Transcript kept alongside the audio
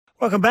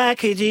Welcome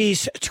back. It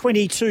is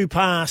 22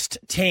 past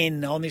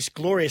 10 on this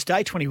glorious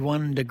day,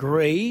 21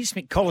 degrees.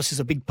 Mick Colliss is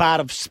a big part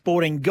of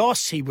Sporting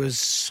Goss. He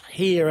was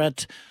here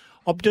at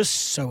Optus,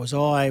 so was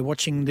I,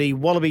 watching the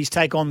Wallabies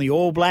take on the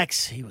All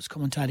Blacks. He was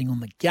commentating on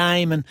the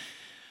game. And,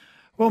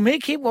 well,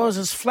 Mick, it was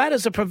as flat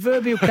as a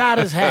proverbial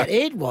carter's hat.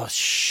 It was,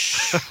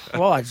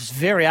 it's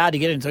very hard to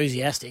get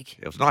enthusiastic.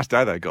 It was a nice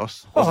day, though,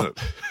 Goss, wasn't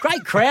it?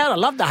 Great crowd. I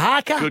love the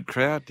haka. Good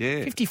crowd,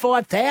 yeah.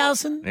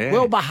 55,000,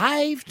 well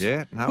behaved.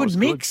 Yeah, no, good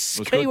mix.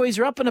 Kiwis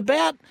are up and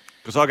about.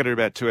 Because I got here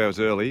about 2 hours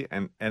early,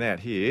 and out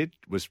here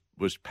was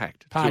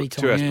packed. Party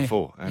two hours time,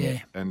 before.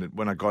 And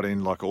when I got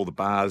in, like all the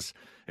bars,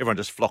 everyone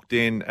just flocked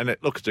in. And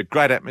it's a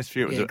great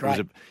atmosphere. You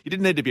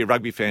didn't need to be a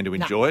rugby fan to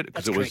enjoy it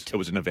because it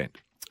was an event.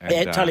 And,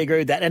 yeah, totally agree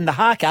with that. And the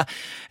haka,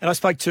 and I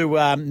spoke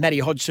to Matty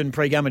Hodgson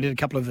pre-game. I did a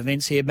couple of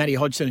events here. Matty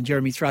Hodgson and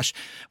Jeremy Thrush.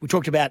 We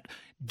talked about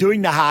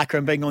doing the haka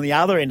and being on the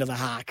other end of the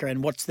haka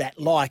and what's that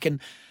like.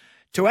 And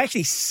to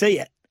actually see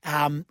it,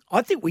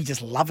 I think we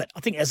just love it.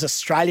 I think as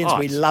Australians,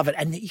 we love it.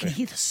 And you can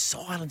hear the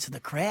silence of the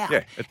crowd.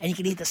 Yeah, and you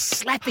can hear the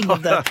slapping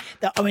of the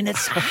I mean,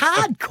 it's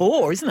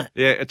hardcore, isn't it?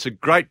 Yeah, it's a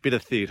great bit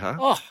of theatre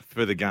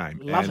for the game.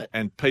 Love it.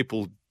 And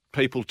people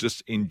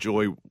just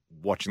enjoy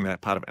watching that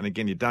part of it. And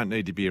again, you don't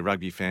need to be a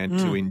rugby fan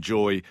to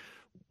enjoy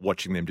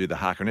watching them do the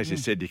haka. And as you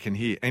said, you can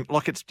hear, and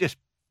like it's just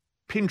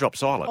pin drop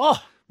silent.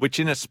 Which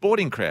in a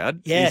sporting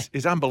crowd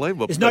is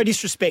unbelievable. There's no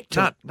disrespect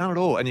to it. None at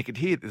all. And you could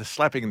hear the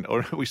slapping.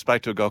 Or we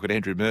spoke to a guy called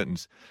Andrew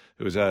Mertens,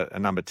 who was a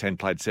number 10,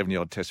 played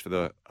 70-odd tests for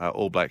the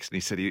All Blacks, and he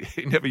said he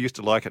never used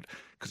to like it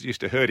because it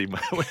used to hurt him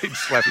when he'd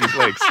slap his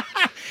legs.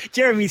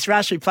 Jeremy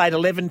Thrush, who played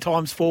 11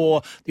 times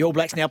for the All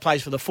Blacks, now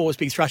plays for the Force,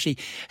 Big Thrushy.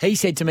 He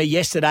said to me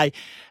yesterday,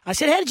 I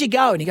said, how did you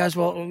go? And he goes,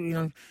 well,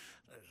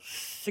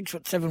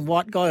 6'7"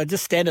 white guy. I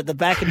just stand at the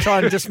back and try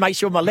and just make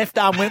sure my left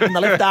arm went when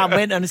the left arm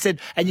went. And I said,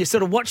 and you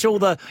sort of watch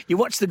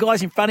the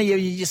guys in front of you.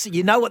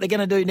 You know what they're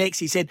going to do next.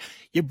 He said,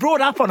 you're brought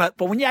up on it,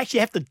 but when you actually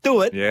have to do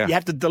it, you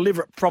have to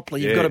deliver it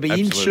properly. You've got to be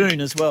in tune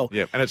as well.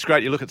 Yeah, and it's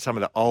great. You look at some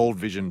of the old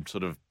vision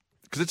sort of,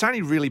 because it's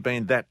only really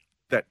been that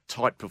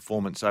tight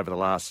performance over the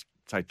last,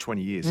 say,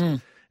 20 years.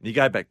 And you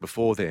go back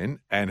before then,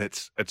 and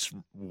it's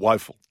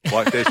woeful.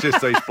 Like there's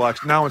just these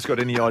blokes. No one's got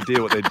any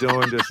idea what they're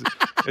doing.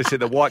 They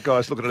said the white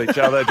guys looking at each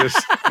other, just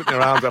putting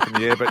their arms up in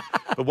the air. But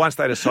once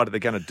they decided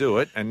they're going to do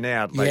it, and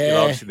now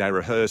obviously they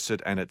rehearse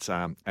it, and it's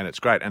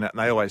great. And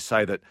they always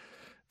say that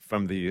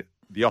from the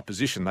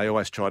opposition, they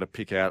always try to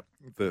pick out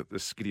the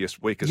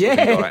skiddiest, weakest looking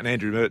guy. And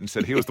Andrew Merton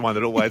said he was the one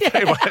that always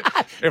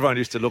everyone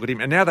used to look at him.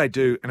 And now they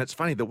do, and it's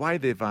funny the way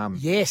they've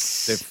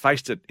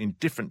faced it in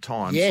different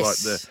times.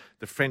 Yes. Like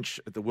the French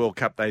at the World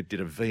Cup, they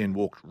did a V and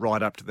walked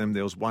right up to them.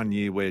 There was one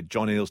year where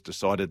John Eales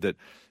decided that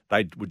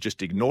they would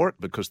just ignore it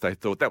because they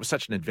thought that was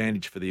such an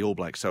advantage for the All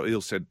Blacks. So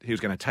Eales said he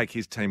was going to take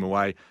his team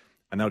away,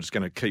 and they were just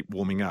going to keep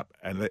warming up.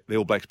 And the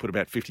All Blacks put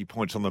about 50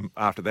 points on them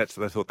after that,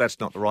 so they thought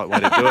that's not the right way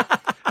to do it.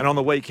 And on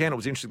the weekend, it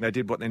was interesting. They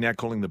did what they're now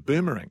calling the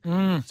boomerang.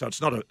 So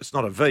it's not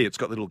a V. It's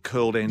got little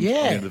curled ends on the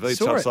end of the V.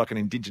 So it's like an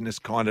indigenous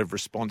kind of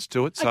response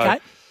to it. So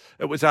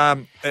it was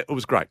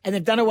great. And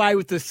they've done away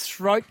with the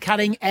throat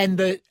cutting and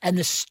the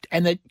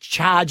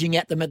charging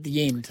at them at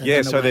the end.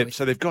 So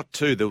they've got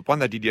two. The one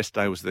they did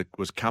yesterday was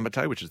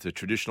kamate, which is the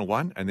traditional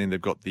one, and then they've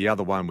got the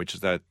other one, which is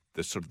the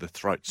sort of the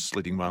throat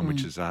slitting one,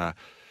 which is a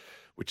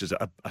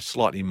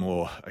slightly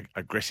more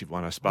aggressive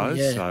one, I suppose.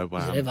 Yeah, so,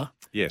 ever.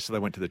 Yeah, so they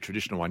went to the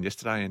traditional one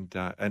yesterday, and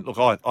look,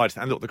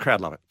 the crowd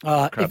love it.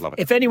 Love it.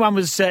 If anyone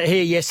was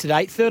here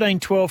yesterday, 13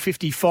 12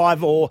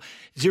 55 or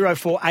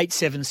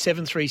 0487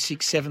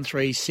 736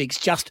 736,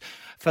 just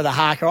for the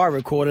haka. I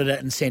recorded it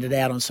and sent it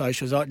out on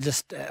socials. I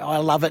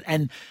love it,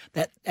 and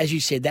that, as you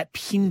said, that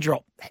pin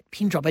drop,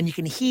 and you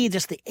can hear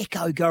just the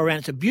echo go around.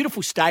 It's a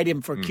beautiful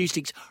stadium for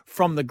acoustics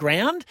from the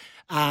ground,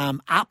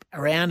 up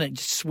around and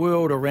just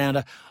swirled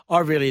around. I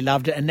really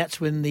loved it, and that's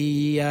when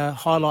the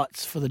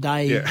highlights for the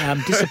day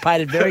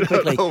dissipated very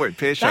quickly.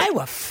 They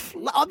were.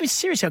 I'll be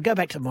serious. I'll go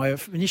back to my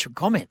initial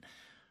comment.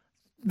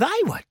 They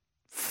were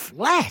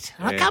flat.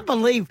 I can't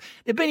believe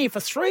they've been here for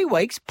 3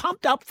 weeks,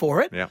 pumped up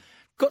for it. Yeah.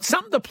 Got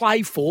something to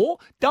play for,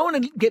 don't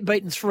want to get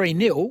beaten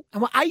 3-0,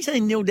 and we're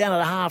 18-0 down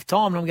at a half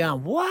time, and I'm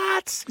going,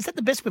 what? Is that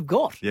the best we've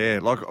got? Yeah,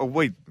 like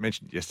we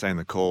mentioned yesterday in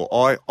the call,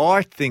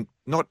 I think,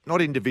 not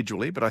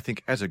individually, but I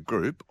think as a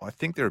group, I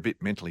think they're a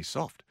bit mentally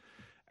soft.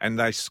 And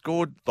they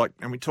scored,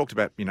 and we talked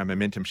about,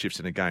 momentum shifts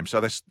in a game. So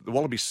the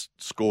Wallabies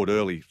scored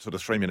early, sort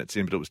of 3 minutes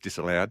in, but it was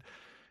disallowed.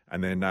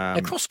 And then...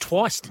 they crossed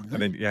twice, didn't they?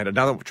 And then you had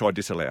another try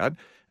disallowed,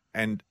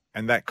 and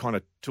that kind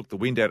of took the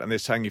wind out. And they're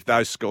saying if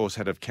those scores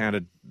had have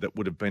counted, that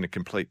would have been a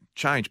complete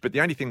change. But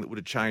the only thing that would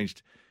have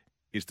changed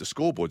is the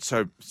scoreboard.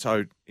 So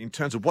in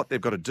terms of what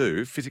they've got to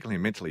do, physically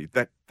and mentally,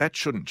 that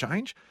shouldn't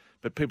change.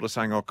 But people are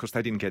saying, because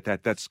they didn't get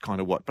that, that's kind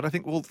of what. But I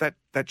think,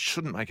 that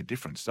shouldn't make a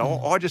difference. So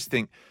I just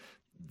think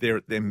they're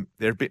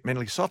a bit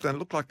mentally soft. And it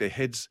looked like their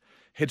heads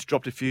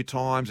dropped a few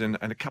times and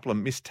a couple of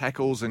missed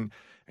tackles. And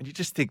you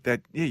just think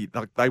that,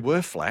 they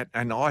were flat.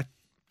 And I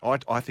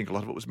think a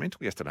lot of it was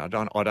mental yesterday. I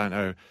don't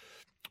know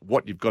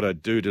what you've got to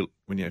do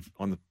when you've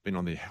been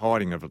on the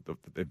hiding of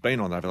they've been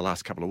on over the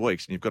last couple of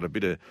weeks, and you've got a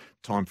bit of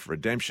time for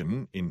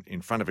redemption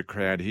in front of a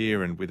crowd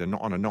here and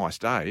on a nice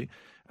day,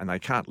 and they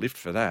can't lift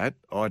for that.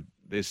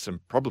 There's some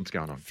problems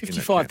going on.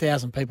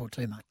 55,000 people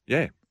too, mate.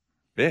 Yeah.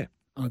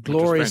 On a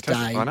glorious day.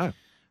 I know.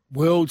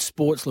 World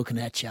sports looking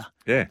at you.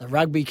 Yeah. The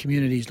rugby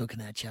community's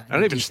looking at you.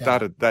 And it even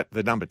started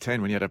the number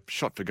 10 when you had a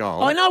shot for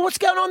goal. I know. What's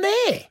going on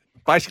there?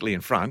 Basically in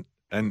front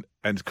and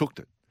cooked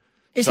it.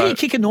 Is he a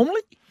kicker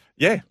normally?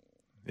 Yeah.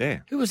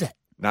 Who was that?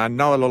 No,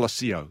 Noah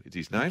Lolosio is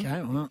his name.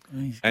 Okay, well,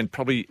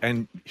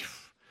 and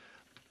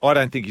I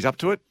don't think he's up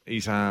to it.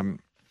 He's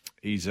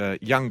a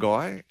young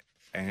guy,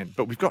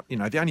 but we've got,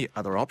 the only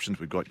other options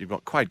you've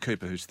got Quade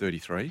Cooper, who's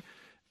 33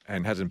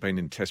 and hasn't been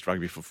in Test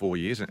rugby for 4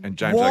 years, and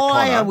James O'Connor.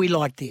 Why are we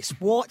like this?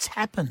 What's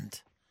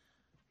happened?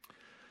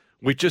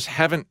 We just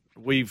haven't.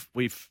 We've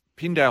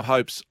pinned our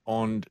hopes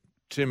on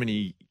too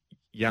many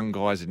young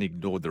guys and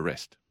ignored the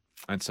rest,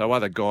 and so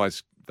other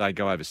guys, they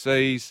go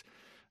overseas.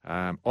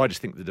 I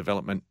just think the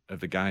development of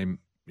the game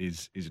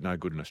is no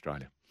good in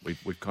Australia.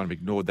 We've kind of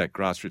ignored that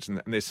grassroots,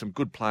 and there's some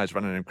good players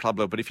running in club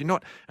level. But if you're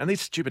not, and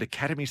these stupid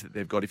academies that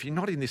they've got, if you're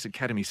not in this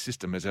academy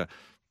system as a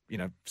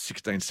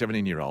 16,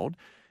 17-year-old,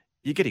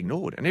 you get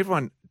ignored, and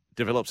everyone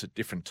develops at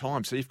different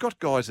times. So you've got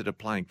guys that are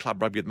playing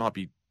club rugby that might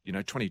be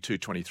 22,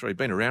 23,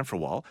 been around for a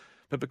while,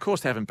 but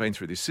because they haven't been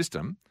through this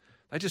system,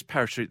 they just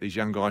parachute these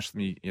young guys from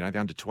the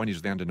under-20s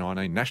or the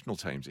under-19 national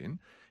teams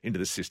into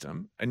the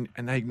system, and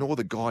they ignore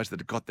the guys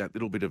that have got that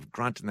little bit of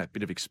grunt and that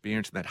bit of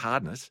experience and that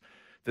hardness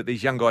that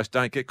these young guys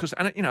don't get. Because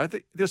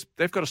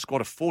they've got a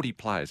squad of 40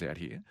 players out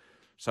here,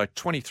 so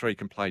 23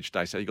 can play each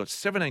day. So you've got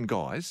 17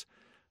 guys,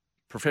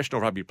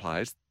 professional rugby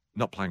players,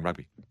 not playing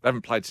rugby. They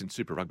haven't played since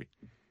Super Rugby.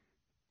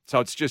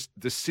 So it's just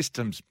the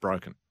system's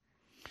broken.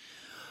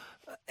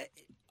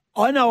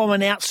 I know I'm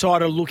an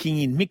outsider looking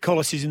in. Mick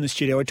Colliss is in the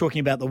studio. We're talking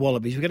about the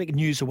Wallabies. We've got to get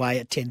news away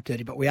at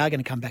 10:30, but we are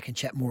going to come back and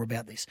chat more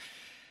about this.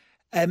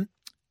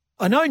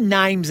 I know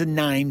names.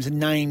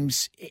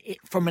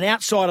 From an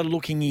outsider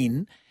looking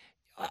in,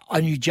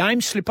 I knew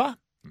James Slipper,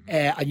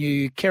 I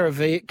knew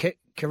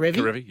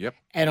Karevi, yep.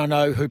 And I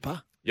know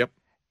Hooper. Yep.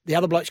 The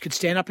other blokes could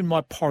stand up in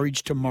my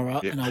porridge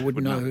tomorrow and I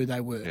wouldn't know who they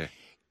were. Yeah.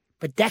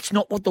 But that's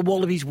not what the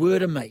Wallabies were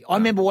to me. I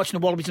remember watching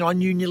the Wallabies and I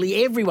knew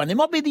nearly everyone. There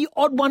might be the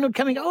odd one who'd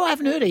come and go, I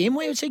haven't heard of him.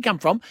 Where's he come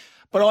from?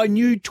 But I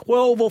knew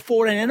 12 or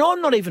 14, and I'm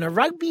not even a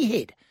rugby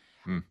head.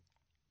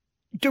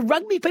 Do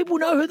rugby people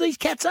know who these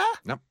cats are?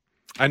 No.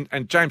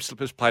 And James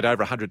Slipper's played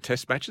over 100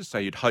 Test matches, so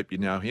you'd hope you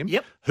know him.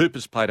 Yep.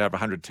 Hooper's played over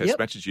 100 Test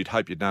matches, you'd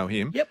hope you'd know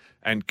him. Yep.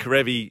 And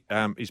Karevi,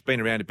 he's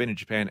been around, he's been in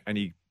Japan, and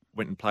he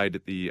went and played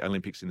at the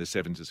Olympics in the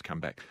sevens as a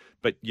comeback.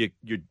 But you're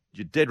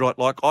dead right.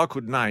 Like, I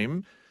could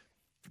name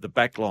the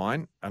back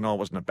line, and I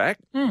wasn't a back.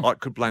 I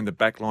could blame the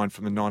back line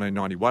from the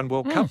 1991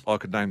 World Cup. I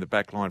could name the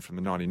back line from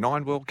the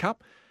 99 World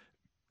Cup.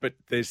 But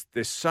there's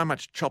so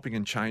much chopping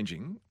and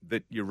changing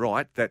that you're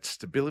right, that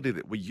stability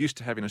that we used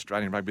to have in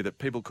Australian rugby, that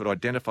people could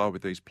identify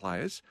with these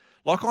players.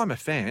 Like, I'm a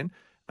fan,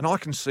 and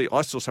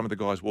I saw some of the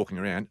guys walking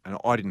around, and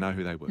I didn't know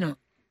who they were. No.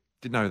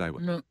 Didn't know who they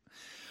were. No.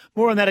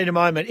 More on that in a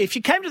moment. If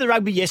you came to the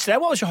rugby yesterday,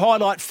 what was your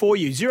highlight for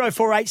you?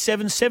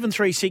 0487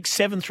 736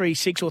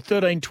 736 or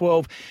 13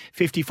 12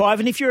 55.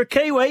 And if you're a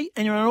Kiwi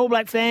and you're an All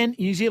Black fan,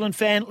 New Zealand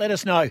fan, let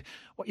us know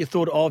what you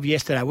thought of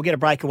yesterday. We'll get a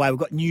breakaway. We've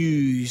got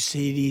news.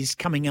 It is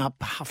coming up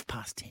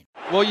 10:30.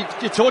 Well, you're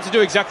taught to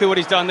do exactly what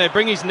he's done there.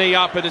 Bring his knee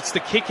up, but it's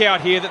the kick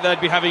out here that they'd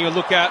be having a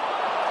look at.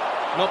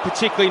 Not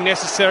particularly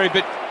necessary,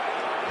 but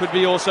could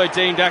be also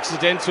deemed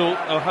accidental.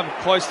 I'll have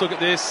a close look at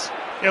this.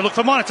 Yeah, look,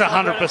 for mine, it's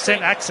 100%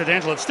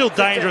 accidental. It's still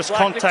dangerous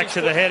contact to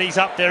the head. He's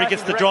up there. He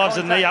gets the drives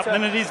the knee up.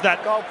 And then it is that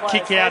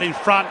kick out in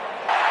front.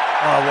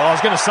 Oh, well, I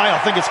was going to say, I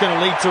think it's going to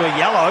lead to a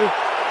yellow,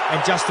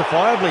 and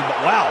justifiably, but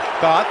wow.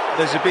 But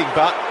there's a big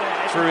but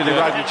through the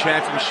Rugby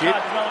Championship.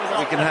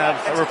 We can have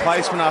a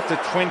replacement after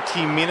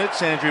 20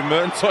 minutes. Andrew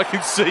Mertens, I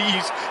can see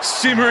he's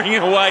simmering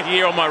away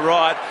here on my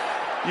right.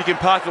 You can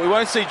park it. We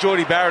won't see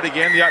Geordie Barrett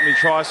again, the opening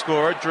try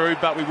scorer, Drew,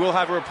 but we will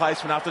have a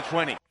replacement after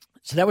 20.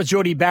 So that was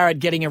Geordie Barrett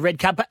getting a red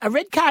card. But a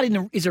red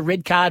card is a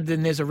red card,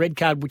 then there's a red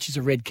card which is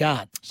a red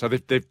card. So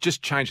they've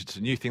just changed. It's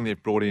a new thing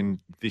they've brought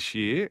in this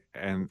year,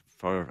 and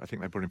I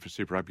think they brought in for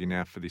Super Rugby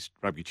now for this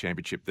Rugby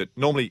Championship, that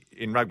normally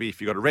in rugby, if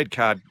you got a red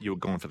card, you were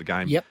gone for the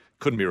game. Yep.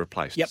 Couldn't be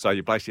replaced. Yep. So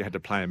you basically had to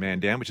play a man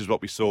down, which is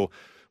what we saw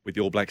with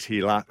the All Blacks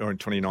here or in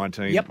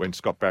 2019 when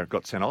Scott Barrett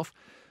got sent off.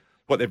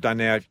 What they've done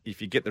now,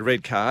 if you get the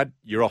red card,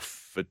 you're off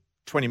for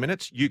 20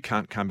 minutes. You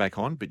can't come back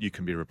on, but you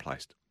can be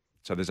replaced.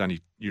 So there's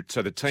only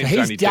so the team's he's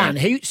only done.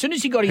 down. As soon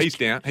as he got his, he's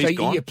down. He's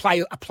gone. You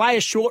play a player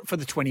short for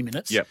the 20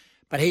 minutes. Yep.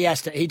 But he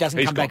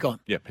doesn't come back on.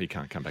 Yep, he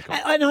can't come back on.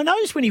 And I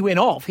noticed when he went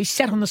off, he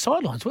sat on the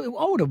sidelines. I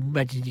would have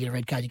imagined you get a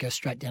red card, you go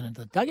straight down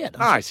into the dugout.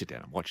 I sit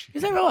down and watch.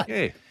 Is that right?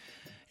 Yeah.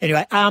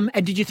 Anyway, and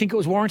did you think it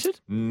was warranted?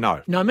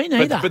 No. No, me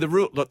neither. But the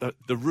rule, look,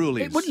 the rule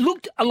is... It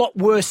looked a lot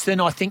worse than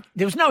I think.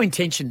 There was no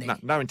intention there.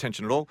 No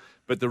intention at all.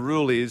 But the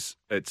rule is,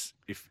 it's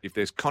if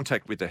there's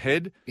contact with the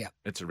head,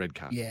 it's a red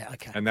card. Yeah,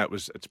 okay. And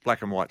it's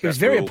black and white. He was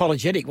very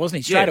apologetic, wasn't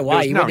he? Straight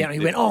away, he went down and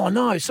he went, "Oh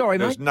no, sorry,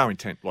 there mate." was no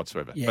intent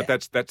whatsoever. Yeah.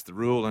 But that's the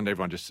rule, and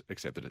everyone just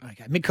accepted it.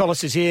 Okay, Mick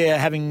Colliss is here.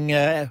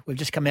 We've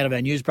just come out of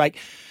our news break,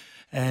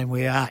 and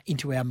we are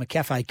into our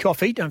McCafe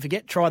coffee. Don't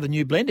forget, try the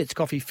new blend. It's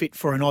coffee fit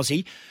for an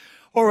Aussie.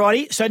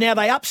 Alrighty, so now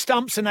they up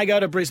stumps and they go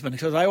to Brisbane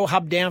because they all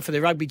hub down for the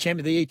rugby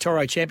the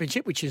eToro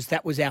Championship,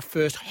 that was our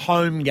first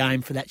home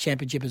game for that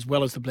championship as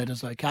well as the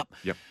Bledisloe Cup.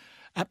 Yep.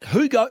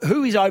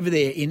 Who is over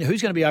there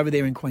who's going to be over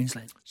there in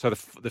Queensland? So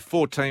the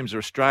 4 teams are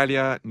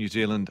Australia, New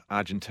Zealand,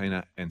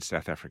 Argentina, and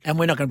South Africa. And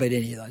we're not going to beat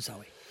any of those, are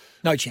we?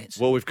 No chance.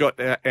 Well, we've got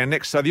our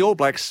next. So the All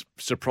Blacks,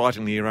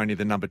 surprisingly, are only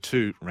the number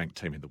 2 ranked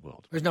team in the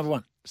world. Who's number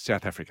 1?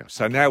 South Africa.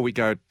 So now we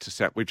go to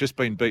South. We've just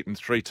been beaten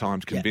 3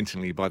 times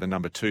convincingly by the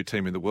number 2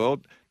 team in the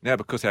world. Now,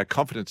 because our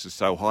confidence is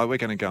so high, we're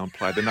going to go and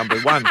play the number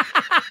 1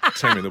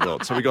 team in the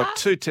world. So we've got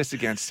 2 tests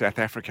against South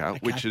Africa,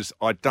 which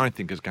I don't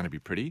think is going to be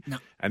pretty. No.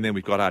 And then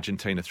we've got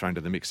Argentina thrown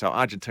to the mix. So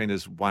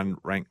Argentina's 1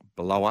 rank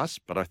below us,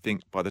 but I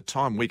think by the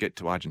time we get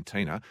to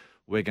Argentina,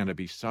 we're going to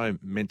be so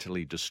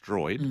mentally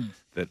destroyed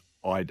that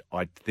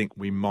I think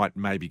we might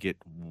maybe get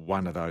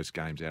one of those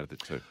games out of the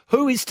 2.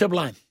 Who is to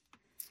blame?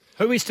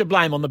 Who is to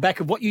blame on the back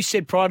of what you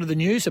said prior to the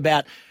news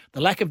about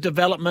the lack of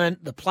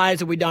development, the players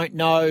that we don't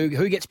know,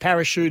 who gets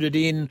parachuted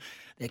in,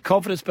 their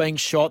confidence being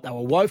shot? They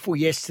were woeful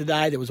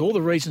yesterday. There was all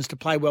the reasons to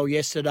play well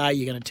yesterday.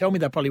 You're going to tell me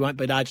they probably won't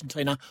beat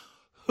Argentina.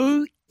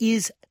 Who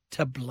is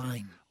to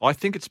blame? I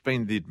think it's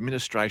been the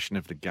administration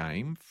of the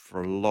game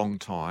for a long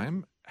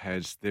time.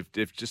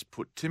 They've just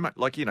put too much,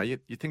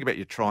 you think about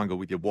your triangle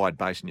with your wide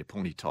base and your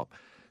pointy top.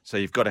 So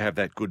you've got to have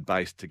that good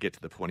base to get to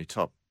the pointy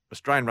top.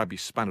 Australian rugby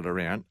spun it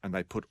around and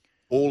they put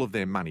all of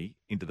their money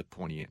into the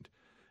pointy end,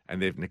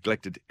 and they've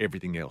neglected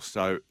everything else.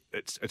 So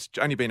it's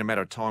only been a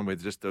matter of time where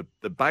just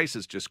the base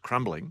is just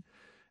crumbling,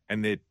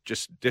 and they're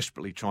just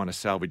desperately trying to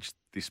salvage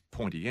this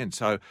pointy end.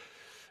 So,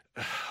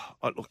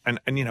 and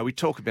we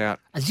talk about,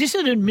 is this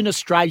an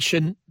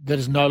administration that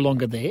is no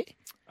longer there?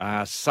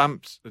 It's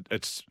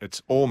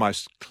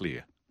almost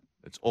clear.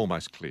 It's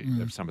almost clear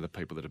of some of the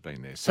people that have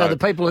been there. So the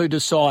people who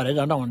decided,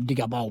 I don't want to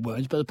dig up old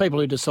wounds, but the people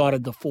who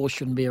decided the force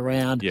shouldn't be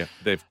around. Yeah,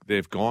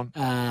 they've gone.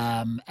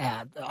 A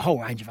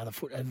whole range of other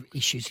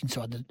issues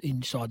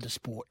inside the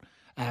sport.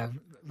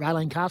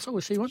 Raylene Castle,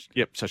 was she one?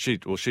 Yep. So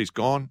she's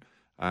gone.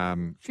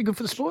 She good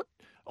for the sport?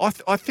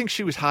 I think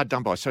she was hard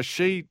done by. So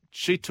she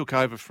took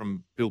over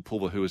from Bill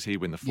Pulver, who was here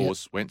when the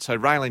force went. So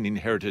Raylene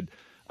inherited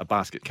a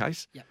basket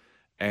case. Yep.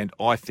 And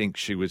I think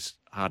she was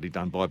hardly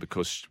done by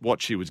because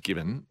what she was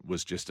given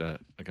was just a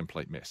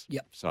complete mess.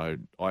 Yep. So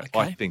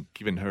I think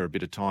giving her a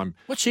bit of time.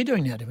 What's she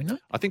doing now, do we know?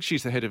 I think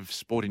she's the head of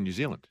sport in New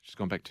Zealand. She's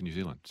gone back to New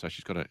Zealand. So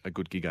she's got a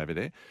good gig over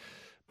there.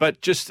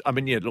 But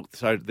look,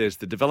 so there's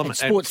the development.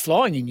 And sport's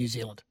flying in New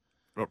Zealand.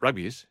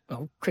 Rugby is.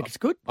 Oh, cricket's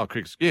good. Oh,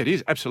 cricket's, yeah, it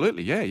is.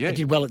 Absolutely, yeah. They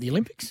did well at the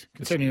Olympics,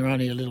 considering you're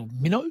only a little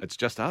minnow. It's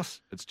just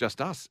us.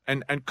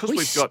 And because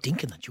we've got...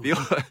 stinking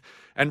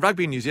and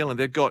rugby in New Zealand,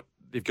 they've got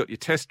your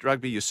Test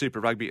rugby, your Super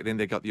Rugby, and then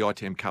they've got the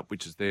ITM Cup,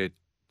 which is the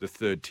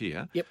 3rd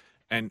tier. Yep.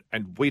 And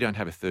we don't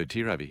have a 3rd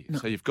tier over here. No.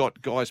 So you've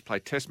got guys play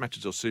Test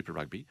matches or Super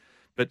Rugby,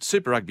 but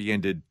Super Rugby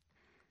ended,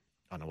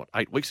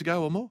 8 weeks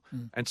ago or more.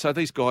 And so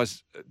these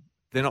guys,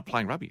 they're not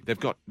playing rugby. They've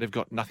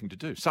got nothing to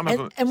do. Some of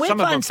them, and we're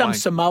playing some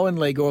Samoan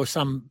league or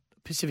some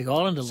Pacific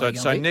Islander league.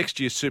 So next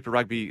year, Super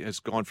Rugby has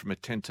gone from a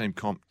 10-team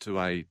comp to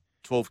a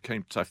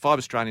 12-team. So 5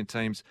 Australian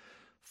teams,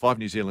 5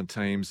 New Zealand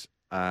teams,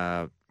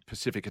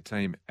 Pacifica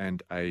team,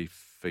 and a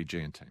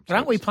Fijian team. But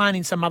aren't we playing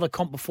in some other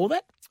comp before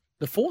that?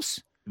 The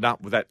Force? No,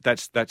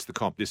 that's the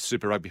comp. This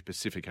Super Rugby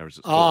Pacifica, as it's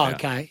called. Oh,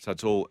 okay. So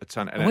it's all it's.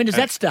 And when does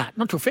that start?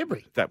 Not till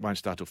February. That won't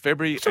start till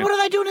February. So what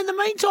are they doing in the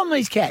meantime?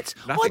 These cats.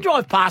 Nothing. I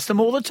drive past them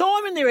all the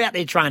time, and they're out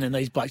there training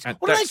these blokes.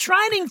 What are they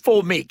training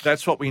for, Mick?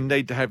 That's what we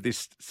need to have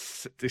this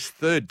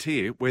 3rd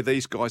tier where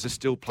these guys are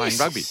still playing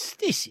rugby.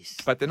 This is.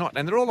 But they're not,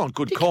 and they're all on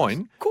good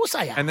coin. Of course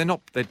they are. And they're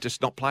not. They're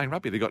just not playing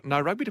rugby. They've got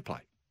no rugby to play.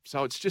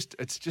 So it's just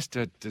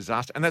a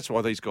disaster, and that's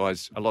why these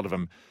guys, a lot of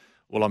them.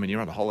 Well, I mean,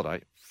 you're on a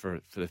holiday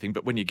for the thing,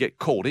 but when you get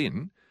called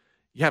in,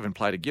 you haven't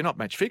played. You're not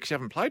match fixed. You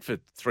haven't played for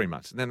 3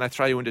 months, and then they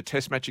throw you into a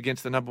Test match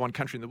against the number 1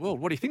 country in the world.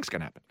 What do you think's going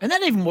to happen? And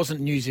that even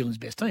wasn't New Zealand's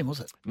best team, was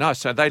it? No.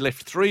 So they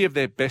left 3 of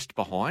their best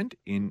behind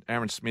in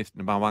Aaron Smith,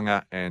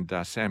 Mwanga, and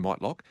Sam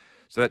Whitelock.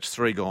 So that's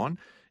 3 gone.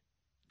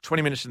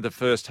 20 minutes in the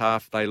first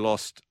half, they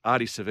lost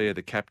Artie Sevilla,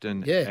 the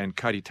captain, and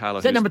Cody Taylor.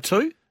 Is that number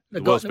 2?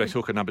 The world's best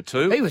hooker, number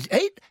 2. He was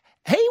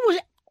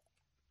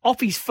off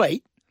his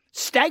feet,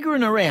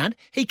 staggering around.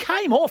 He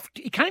came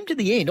to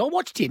the end. I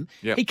watched him.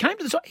 Yep. He came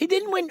to the side. He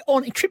then went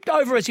on and tripped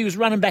over as he was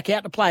running back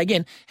out to play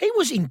again. He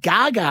was in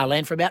Gaga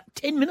land for about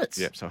 10 minutes.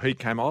 Yep. So he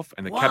came off,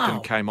 and the captain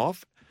came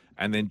off,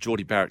 and then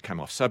Geordie Barrett came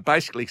off. So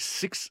basically,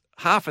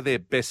 half of their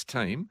best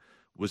team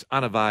was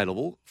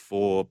unavailable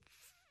for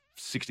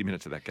 60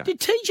 minutes of that game.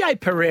 Did TJ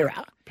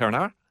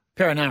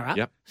Perinara,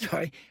 Yep.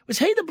 sorry, was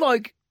he the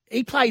bloke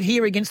he played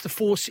here against the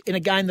Force in a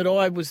game that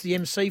I was the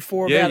MC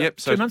for about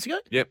 2 months ago.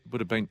 Yep,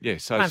 would have been, yeah.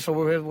 So Playing for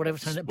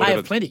whatever Bay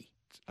of Plenty.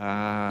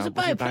 Was it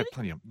Bay of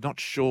Plenty? I'm not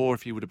sure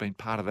if he would have been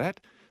part of that.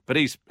 But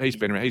he's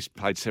been around. He's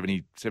played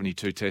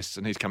 72 tests,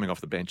 and he's coming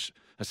off the bench,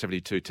 a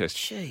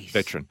 72-test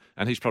veteran.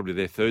 And he's probably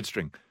their third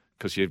string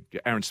because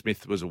Aaron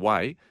Smith was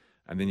away,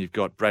 and then you've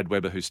got Brad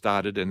Weber who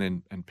started,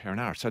 and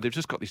Perenara. So they've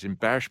just got this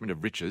embarrassment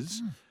of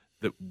riches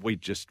that we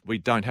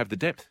don't have the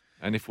depth.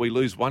 And if we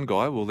lose one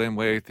guy, well, then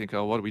we think,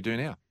 oh, what do we do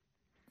now?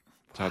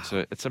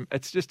 So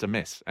it's just a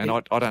mess. And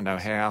I don't know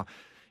how.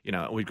 You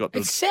know, we've got.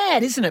 It's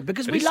sad, isn't it?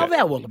 Because we love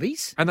our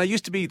Wallabies, and they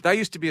used to be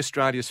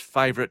Australia's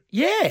favourite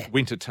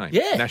winter team,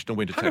 national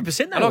winter team. 100%.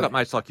 And I've got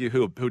mates like you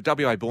who are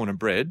WA born and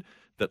bred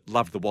that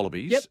loved the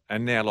Wallabies,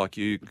 and now like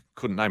you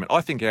couldn't name it.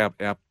 I think our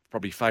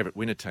probably favourite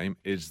winter team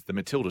is the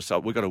Matildas. So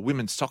we've got a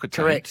women's soccer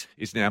team.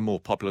 Is now more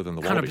popular than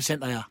the Wallabies.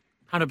 100% they are.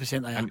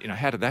 100% they are. And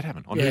how did that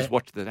happen? Who's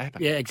watched that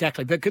happen? Yeah,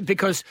 exactly.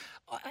 Because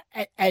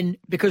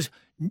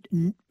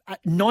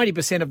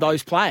 90% of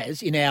those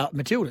players in our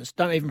Matildas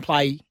don't even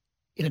play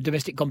in a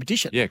domestic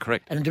competition. Yeah,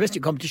 correct. And in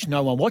domestic competition,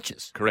 no one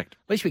watches. Correct.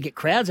 At least we get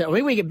crowds out. I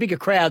mean, we get bigger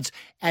crowds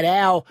at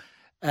our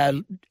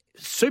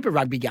Super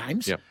Rugby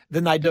games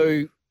than they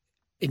do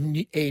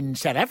in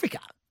South Africa.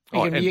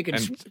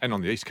 And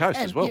on the East Coast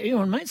as well. You know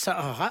what I mean?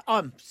 So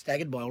I'm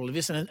staggered by all of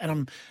this,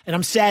 and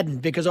I'm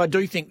saddened because I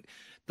do think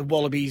the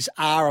Wallabies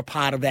are a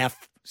part of our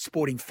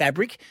sporting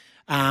fabric.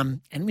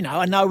 And you know,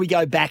 I know we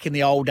go back in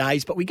the old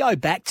days, but we go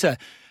back to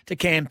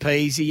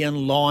Campese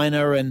and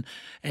Liner and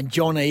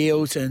John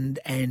Eales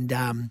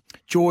and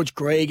George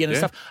Gregan and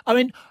stuff. I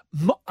mean,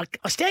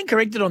 I stand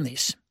corrected on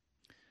this,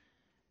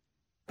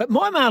 but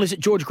my mail is that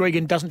George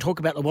Gregan doesn't talk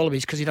about the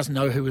Wallabies because he doesn't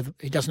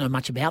know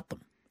much about them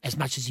as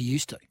much as he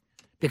used to.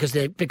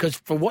 Because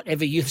for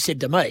whatever you've said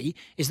to me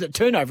is that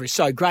turnover is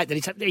so great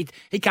that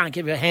he can't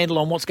give a handle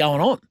on what's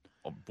going on.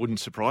 Wouldn't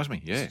surprise me,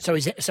 yeah. So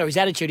his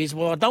attitude is,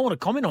 well, I don't want to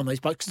comment on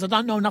these blokes because I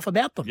don't know enough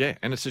about them. Yeah,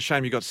 and it's a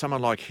shame you got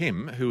someone like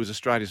him who was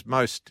Australia's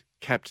most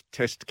capped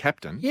Test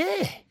captain.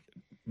 Yeah.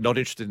 Not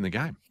interested in the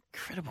game.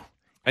 Incredible.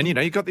 And, you know,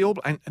 you've got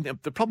and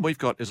the problem we've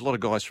got is a lot of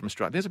guys from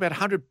Australia. There's about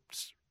 100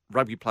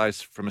 rugby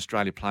players from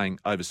Australia playing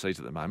overseas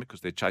at the moment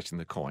because they're chasing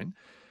the coin.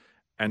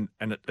 And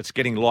it's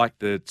getting like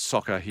the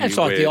soccer here. It's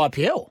like the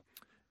IPL.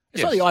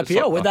 It's like the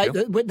IPL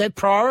where they're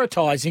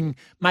prioritising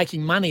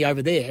making money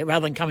over there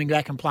rather than coming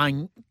back and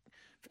playing,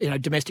 you know,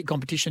 domestic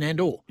competition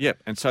and all.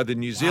 Yep, and so the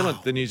New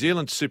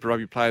Zealand Super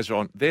Rugby players are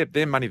on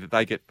their money that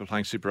they get for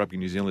playing Super Rugby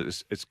in New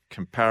Zealand is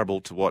comparable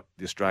to what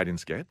the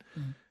Australians get,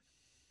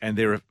 and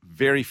there are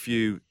very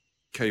few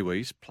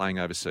Kiwis playing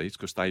overseas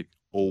because they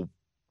all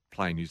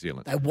play in New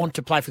Zealand. They want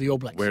to play for the All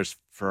Blacks. Whereas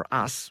for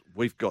us,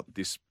 we've got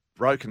this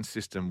broken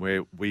system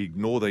where we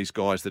ignore these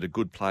guys that are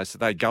good players, so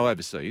they go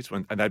overseas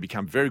and they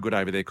become very good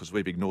over there because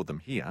we've ignored them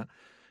here.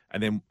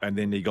 And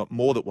then you got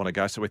more that want to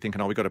go, so we're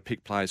thinking, we've got to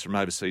pick players from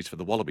overseas for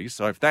the Wallabies.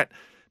 So if that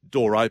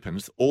door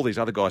opens, all these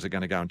other guys are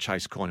going to go and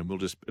chase coin, and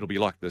it'll be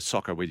like the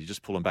soccer where you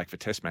just pull them back for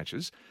test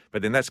matches.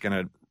 But then that's going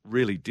to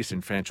really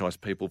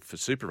disenfranchise people for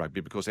Super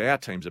Rugby because our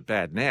teams are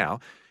bad now.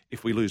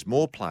 If we lose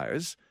more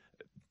players,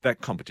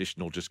 that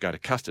competition will just go to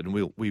custard. And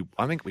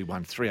I think we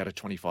won 3 out of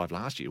 25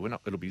 last year.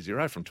 It'll be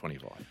 0 from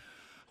 25.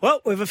 Well,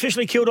 we've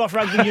officially killed off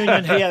rugby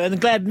union here, and I'm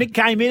glad Mick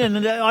came in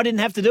and I didn't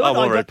have to do it. Oh,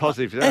 well, we're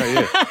positive today,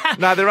 yeah.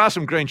 No, there are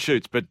some green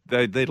shoots, but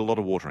they need a lot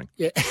of watering.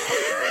 Yeah.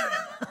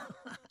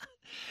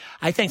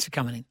 Hey, thanks for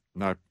coming in.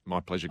 No, my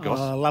pleasure, Goss.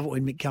 I love it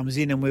when Mick comes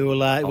in, and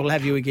we'll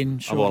have you again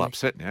shortly. I'm all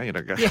upset now. You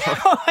know, yeah,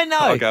 I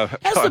know.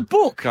 How's the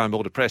book? I'm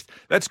all depressed.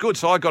 That's good.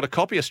 So I got a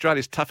copy,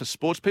 Australia's Toughest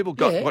Sports People.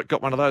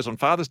 Got one of those on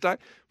Father's Day,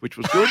 which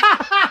was good.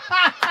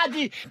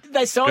 Did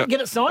they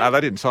get it signed? No,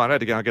 they didn't sign it. I had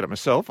to go and get it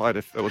myself.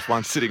 There was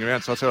one sitting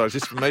around, so I said, is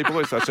this for me,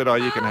 boys? So I said,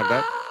 you can have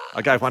that.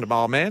 I gave one to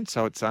my old man,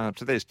 so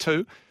there's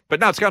 2. But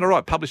no, it's going all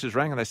right. Publishers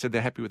rang and they said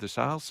they're happy with the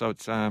sales, so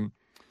it's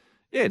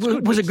it's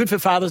good. Was it good for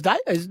Father's Day?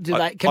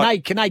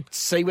 Can they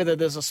see whether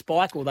there's a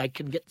spike or they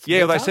can get?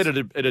 Yeah, they said it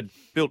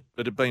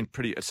had been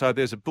pretty. So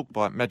there's a book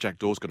by Majak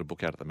Daw's got a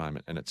book out at the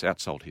moment, and it's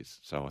outsold his.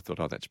 So I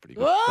thought, that's pretty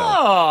good.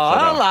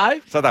 Hello.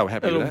 So they were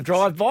happy with that.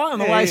 Drive by on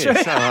the way through.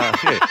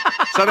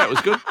 So that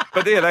was good.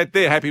 But yeah,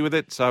 they're happy with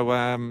it.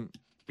 So.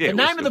 The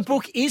name of the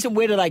book is, and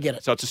where do they get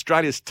it? So it's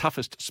Australia's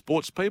Toughest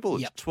Sports People.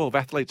 It's 12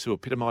 athletes who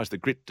epitomise the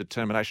grit,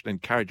 determination and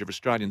courage of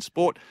Australian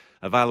sport.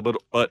 Available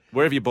at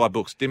wherever you buy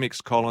books,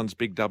 Dimmicks, Collins,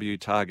 Big W,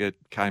 Target,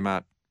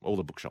 Kmart, all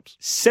the bookshops.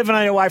 7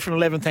 away from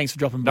 11. Thanks for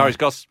dropping by. No worries,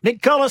 Goss.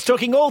 Mick Colliss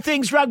talking all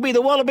things rugby.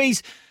 The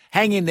Wallabies,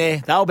 hang in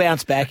there. They'll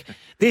bounce back.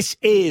 This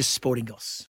is Sporting Goss.